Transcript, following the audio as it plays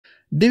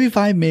Divi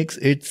 5 makes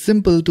it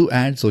simple to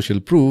add social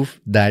proof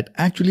that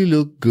actually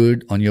look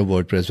good on your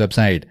WordPress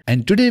website.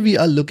 And today we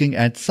are looking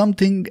at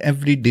something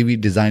every Divi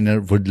designer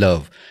would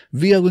love.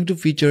 We are going to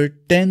feature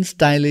 10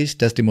 stylish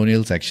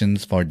testimonial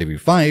sections for Divi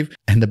 5.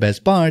 And the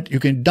best part, you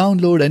can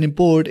download and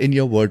import in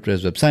your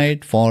WordPress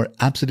website for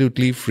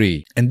absolutely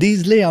free. And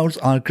these layouts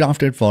are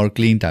crafted for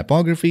clean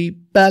typography,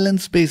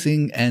 balanced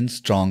spacing and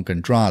strong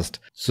contrast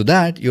so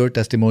that your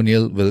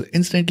testimonial will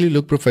instantly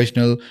look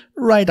professional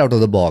right out of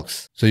the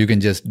box. So you can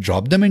just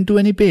drop them into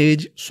any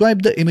page,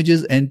 swipe the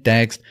images and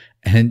text,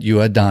 and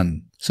you are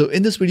done. So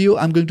in this video,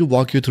 I'm going to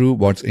walk you through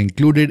what's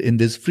included in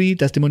this free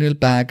testimonial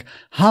pack,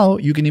 how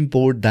you can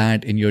import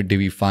that in your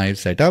Divi 5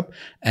 setup,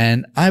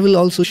 and I will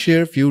also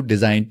share a few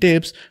design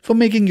tips for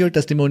making your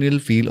testimonial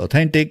feel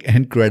authentic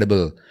and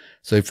credible.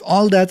 So if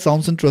all that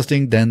sounds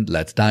interesting, then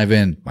let's dive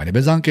in. My name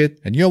is Ankit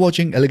and you're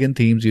watching Elegant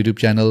Themes YouTube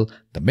channel,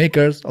 the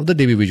makers of the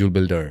Divi Visual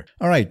Builder.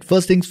 Alright,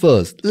 first things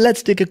first,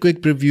 let's take a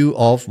quick preview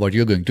of what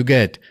you're going to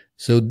get.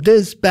 So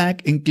this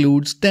pack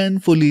includes 10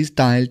 fully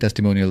styled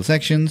testimonial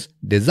sections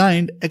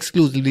designed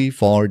exclusively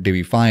for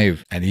Divi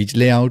 5, and each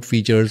layout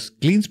features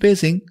clean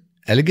spacing,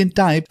 elegant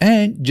type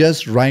and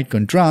just right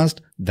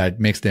contrast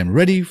that makes them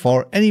ready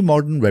for any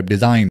modern web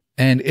design.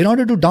 And in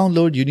order to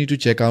download, you need to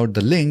check out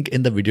the link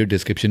in the video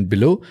description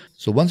below.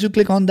 So once you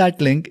click on that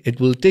link,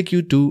 it will take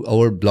you to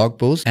our blog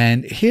post,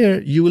 and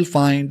here you will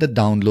find the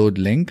download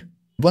link.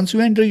 Once you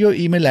enter your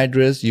email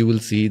address, you will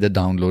see the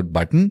download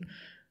button,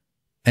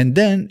 and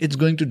then it's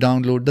going to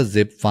download the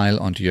zip file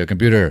onto your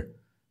computer.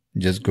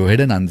 Just go ahead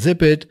and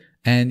unzip it,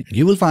 and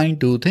you will find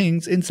two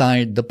things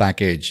inside the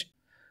package.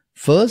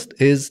 First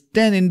is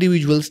 10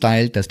 individual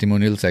style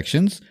testimonial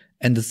sections.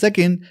 And the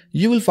second,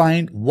 you will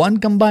find one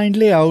combined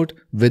layout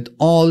with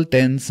all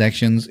 10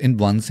 sections in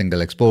one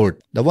single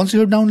export. Now once you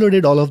have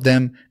downloaded all of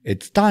them,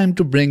 it's time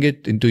to bring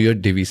it into your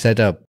Divi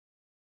setup.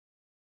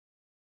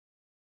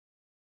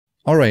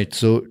 Alright,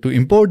 so to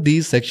import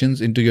these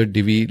sections into your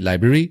Divi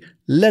library,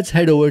 let's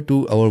head over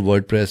to our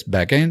WordPress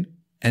backend,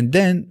 and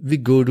then we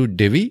go to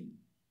Divi,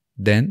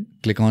 then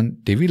click on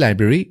Divi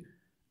library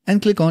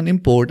and click on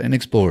import and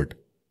export.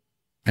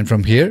 And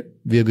from here,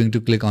 we are going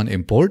to click on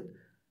import.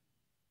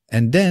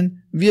 And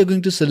then we are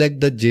going to select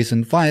the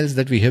JSON files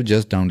that we have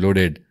just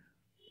downloaded.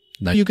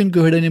 Now you can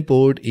go ahead and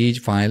import each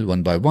file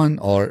one by one,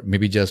 or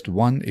maybe just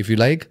one if you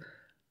like.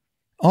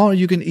 Or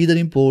you can either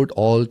import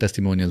all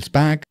testimonials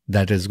pack,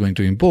 that is going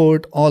to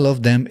import all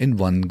of them in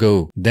one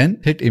go.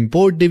 Then hit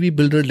import Divi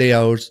builder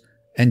layouts,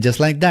 and just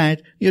like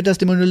that, your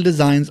testimonial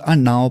designs are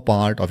now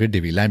part of your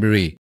Divi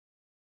library.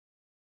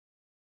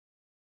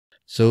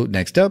 So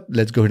next up,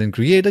 let's go ahead and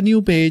create a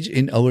new page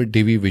in our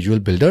Divi Visual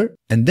Builder,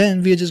 and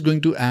then we are just going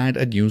to add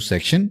a new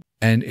section.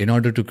 And in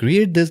order to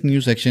create this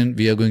new section,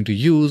 we are going to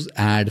use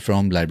add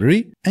from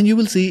library, and you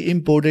will see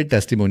imported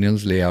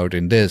testimonials layout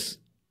in this.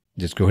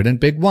 Just go ahead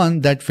and pick one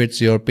that fits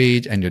your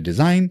page and your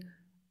design,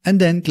 and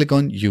then click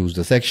on use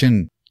the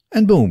section.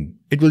 And boom,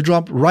 it will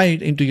drop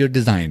right into your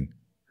design.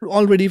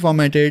 Already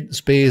formatted,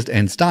 spaced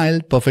and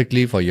styled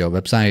perfectly for your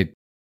website.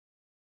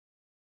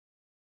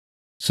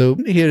 So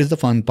here is the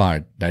fun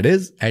part, that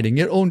is adding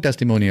your own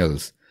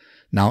testimonials.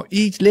 Now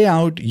each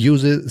layout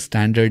uses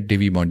standard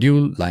Divi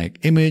module like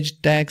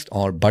image, text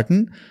or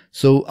button.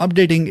 So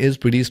updating is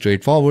pretty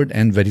straightforward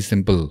and very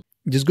simple.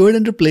 Just go ahead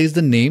and replace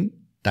the name,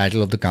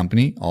 title of the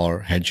company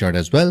or headshot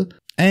as well,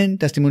 and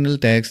testimonial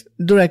text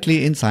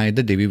directly inside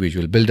the Divi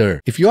Visual Builder.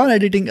 If you are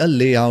editing a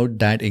layout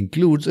that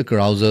includes a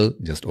carousel,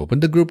 just open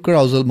the group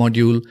carousel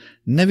module,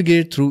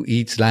 navigate through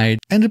each slide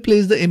and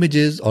replace the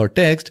images or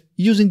text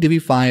using Divi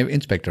 5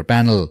 inspector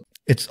panel.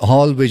 It's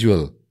all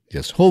visual.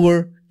 Just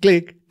hover,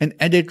 click and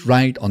edit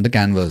right on the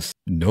canvas.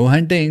 No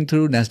hunting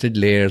through nested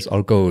layers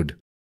or code.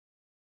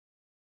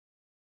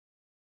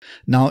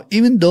 Now,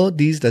 even though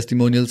these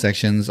testimonial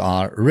sections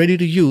are ready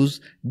to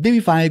use, Divi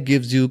 5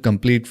 gives you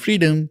complete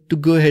freedom to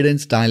go ahead and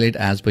style it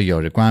as per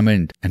your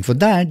requirement. And for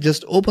that,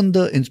 just open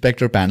the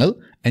inspector panel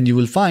and you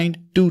will find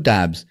two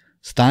tabs,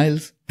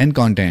 Styles and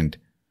Content.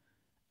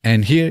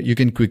 And here you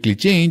can quickly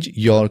change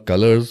your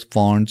colors,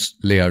 fonts,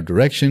 layout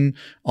direction,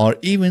 or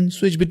even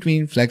switch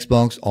between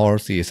Flexbox or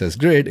CSS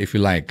Grid if you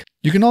like.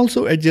 You can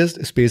also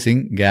adjust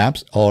spacing,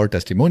 gaps, or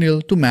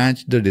testimonial to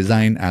match the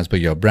design as per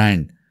your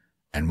brand.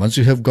 And once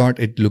you have got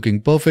it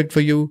looking perfect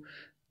for you,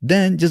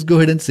 then just go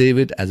ahead and save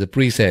it as a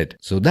preset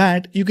so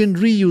that you can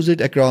reuse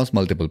it across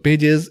multiple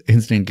pages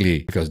instantly,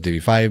 because Divi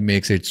 5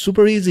 makes it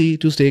super easy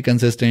to stay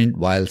consistent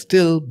while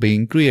still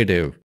being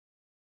creative.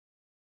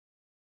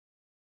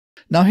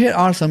 Now here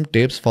are some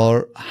tips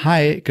for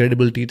high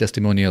credibility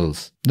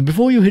testimonials. Now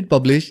before you hit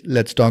publish,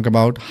 let's talk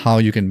about how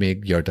you can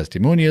make your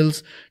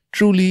testimonials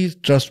truly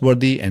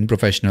trustworthy and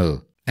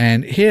professional.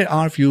 And here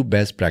are a few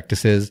best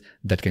practices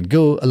that can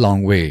go a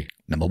long way.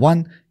 Number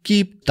 1,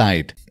 keep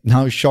tight.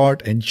 Now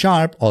short and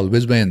sharp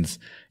always wins.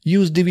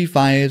 Use Divi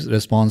 5's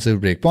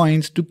responsive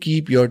breakpoints to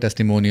keep your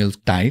testimonials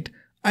tight,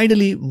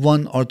 ideally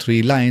 1 or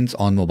 3 lines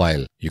on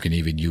mobile. You can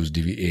even use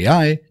Divi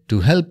AI to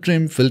help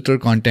trim filter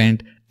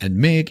content and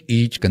make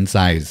each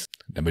concise.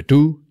 Number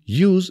 2,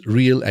 use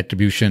real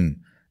attribution.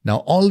 Now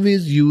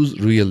always use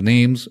real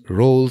names,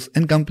 roles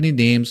and company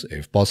names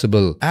if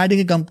possible.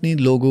 Adding a company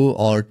logo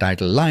or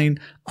title line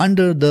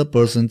under the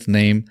person's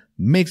name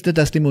makes the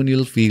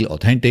testimonial feel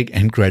authentic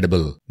and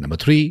credible. Number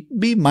 3.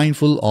 Be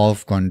mindful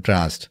of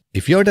contrast.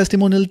 If your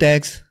testimonial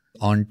text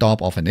on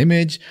top of an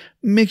image,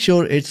 make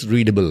sure it's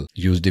readable.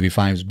 Use Divi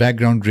 5's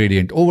background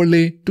gradient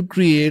overlay to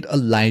create a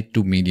light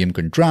to medium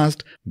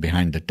contrast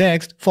behind the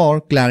text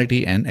for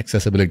clarity and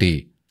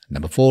accessibility.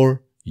 Number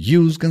 4.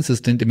 Use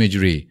consistent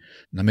imagery.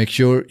 Now make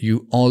sure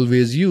you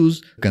always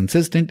use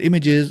consistent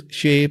images,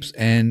 shapes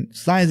and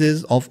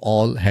sizes of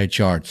all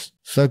headshots.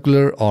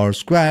 Circular or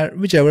square,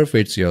 whichever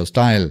fits your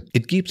style.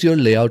 It keeps your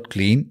layout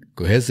clean,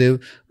 cohesive,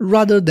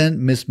 rather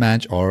than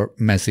mismatch or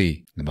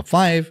messy. Number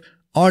 5.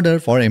 Order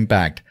for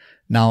impact.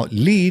 Now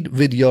lead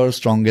with your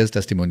strongest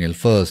testimonial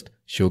first.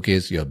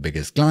 Showcase your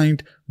biggest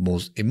client,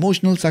 most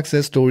emotional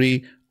success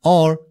story,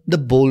 or the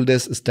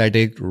boldest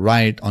aesthetic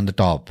right on the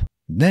top.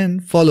 Then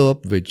follow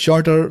up with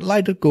shorter,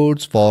 lighter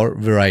quotes for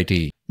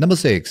variety. Number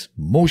 6.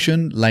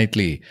 Motion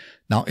lightly.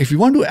 Now if you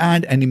want to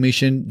add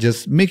animation,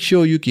 just make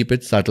sure you keep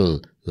it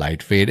subtle.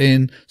 Light fade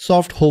in,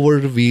 soft hover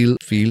reveal,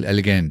 feel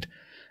elegant.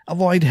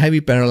 Avoid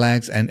heavy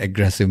parallax and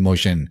aggressive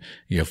motion.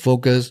 Your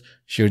focus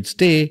should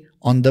stay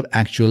on the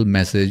actual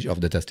message of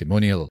the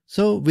testimonial.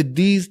 So with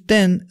these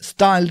 10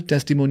 styled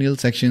testimonial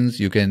sections,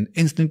 you can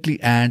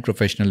instantly add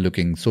professional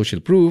looking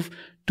social proof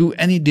to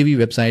any Divi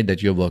website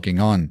that you're working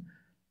on.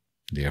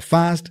 They are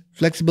fast,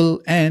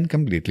 flexible and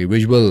completely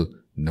visual.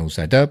 No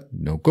setup,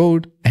 no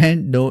code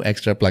and no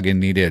extra plugin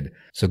needed.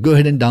 So go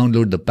ahead and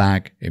download the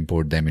pack,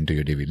 import them into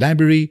your Divi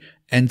library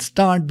and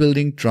start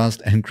building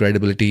trust and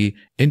credibility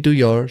into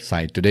your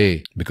site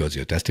today, because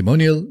your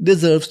testimonial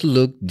deserves to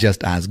look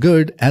just as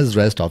good as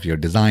rest of your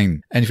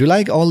design. And if you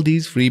like all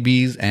these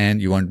freebies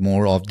and you want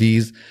more of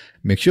these,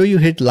 make sure you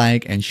hit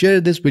like and share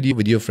this video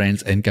with your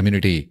friends and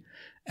community.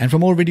 And for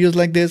more videos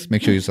like this,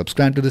 make sure you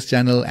subscribe to this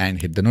channel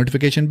and hit the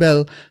notification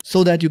bell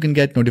so that you can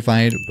get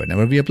notified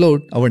whenever we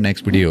upload our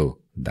next video.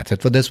 That's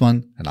it for this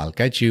one, and I'll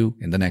catch you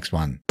in the next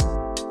one.